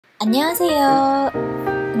안녕하세요.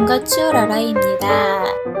 응가추라라입니다.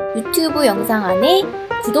 유튜브 영상 안에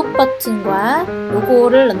구독 버튼과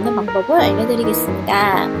로고를 넣는 방법을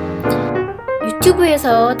알려드리겠습니다.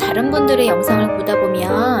 유튜브에서 다른 분들의 영상을 보다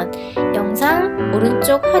보면 영상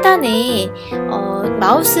오른쪽 하단에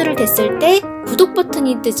마우스를 댔을 때 구독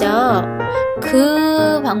버튼이 뜨죠.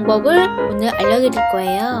 그 방법을 오늘 알려드릴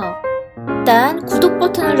거예요. 일단 구독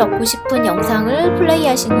버튼을 넣고 싶은 영상을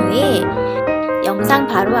플레이하신 후에 영상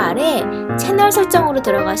바로 아래 채널 설정으로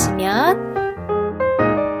들어가시면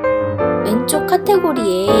왼쪽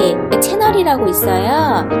카테고리에 채널이라고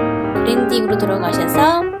있어요. 브랜딩으로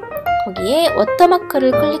들어가셔서 거기에 워터마크를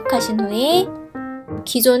클릭하신 후에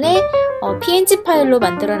기존에 png 파일로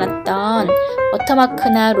만들어놨던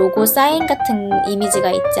워터마크나 로고 사인 같은 이미지가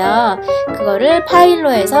있죠. 그거를 파일로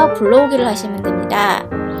해서 불러오기를 하시면 됩니다.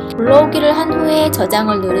 불러오기를 한 후에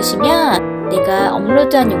저장을 누르시면 내가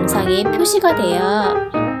업로드한 영상이 표시가 돼요.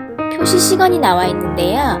 표시 시간이 나와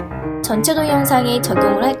있는데요. 전체 동영상에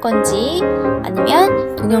적용을 할 건지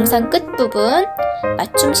아니면 동영상 끝부분,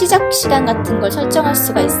 맞춤 시작 시간 같은 걸 설정할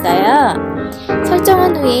수가 있어요.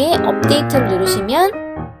 설정한 후에 업데이트를 누르시면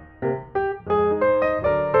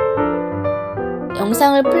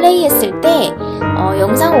영상을 플레이했을 때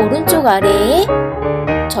영상 오른쪽 아래에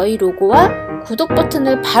저희 로고와 구독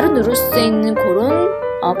버튼을 바로 누를 수 있는 그런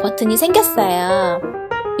버튼이 생겼어요.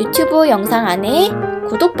 유튜브 영상 안에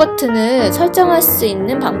구독 버튼을 설정할 수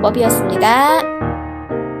있는 방법이었습니다.